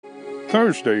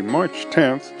Thursday, March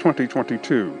 10th,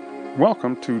 2022.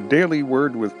 Welcome to Daily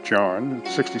Word with John,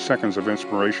 60 Seconds of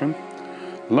Inspiration.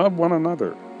 Love one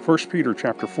another. 1 Peter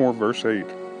chapter 4, verse 8.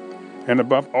 And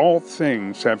above all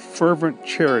things have fervent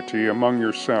charity among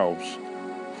yourselves,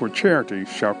 for charity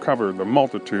shall cover the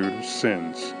multitude of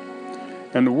sins.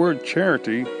 And the word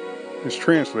charity is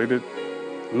translated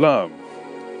love.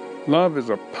 Love is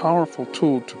a powerful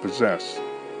tool to possess.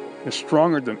 It's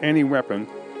stronger than any weapon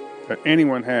that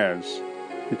anyone has,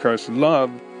 because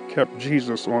love kept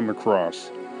Jesus on the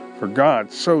cross. For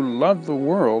God so loved the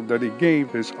world that he gave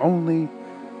his only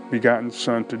begotten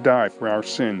Son to die for our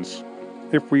sins.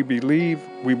 If we believe,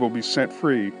 we will be set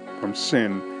free from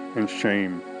sin and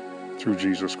shame through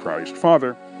Jesus Christ.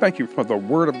 Father, thank you for the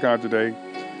Word of God today.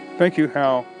 Thank you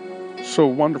how so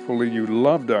wonderfully you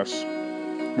loved us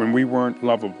when we weren't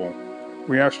lovable.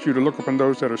 We ask you to look upon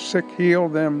those that are sick, heal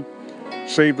them,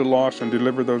 save the lost, and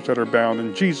deliver those that are bound.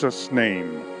 In Jesus'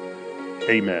 name,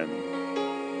 amen.